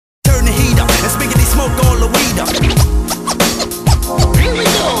weed up. Here we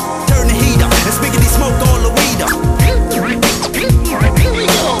go. Turn the heat up and spiggity smoke all the weed up. Here we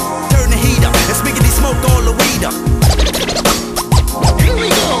go. Turn the heat up and spiggity smoke all the weed up. Here we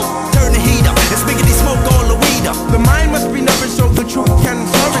go. Turn the heat up and spiggity smoke all the weed up. The mind must be never so the truth can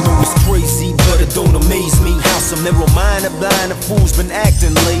flourish. I know it's crazy, but it don't amaze me how some narrow-minded, blind fools been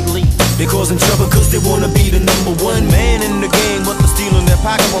acting lately. They causing trouble cause they wanna be the #1 man in the game, but the steel in their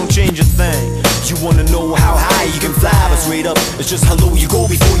pocket won't change a thing. You wanna know how high you can fly, but straight up, it's just how low you go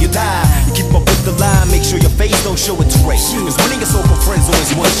before you die. You keep up with the line, make sure your face don't show a trace, cause one of your so-called friends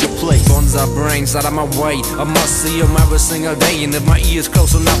always wants your place. Bonds are brains out of my way, I must see them every single day. And if my ears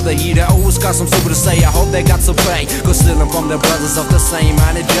close enough to hear, they always got some stupid to say. I hope they got to pay, cause stealing from their brothers of the same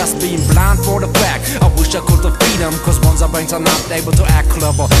mind, it just being blind for the fact. I wish I could defeat them, cause bonds are brains are not able to act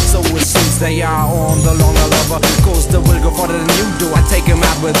clever. So it seems they are on the longer lover, cause they will go farther than you do. I take them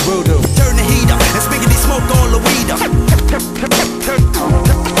out with voodoo. Turn the heat up and spiggity smoke all the weed up. Turn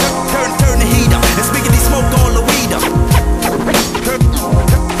the heat up and spiggity smoke all the weed up.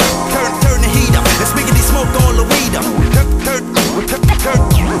 Turn the heat up and spiggity smoke all the weed up.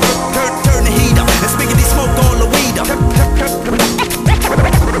 Turn the heat up and spiggity smoke all the weed up.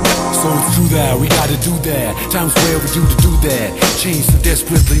 So it's true that we gotta do that. Times where we do that. Change so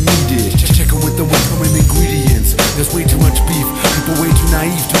desperately needed. Checking with the welcoming ingredients. There's way too much beef. People way too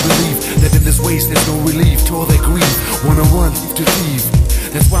naive to believe that in this waste there's no relief to all their grief. Wanna run, to thief.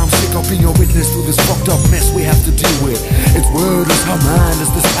 That's why I'm sick of being a witness to this fucked up mess we have to deal with. It's wordless, how mindless,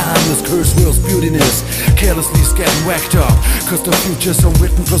 this timeless curse world's beautiness. Carelessly is getting whacked up, cause the future's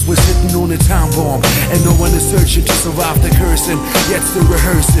unwritten, cause we're sitting on a time bomb. And no one is searching to survive the cursing, yet still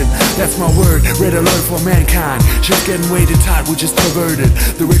rehearsing. That's my word, red alert for mankind. Shit's getting weighted tight, we're just perverted.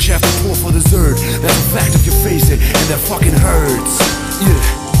 The rich have to pour for dessert. That's a fact if you face it, and that fucking hurts.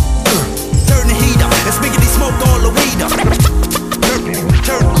 Yeah.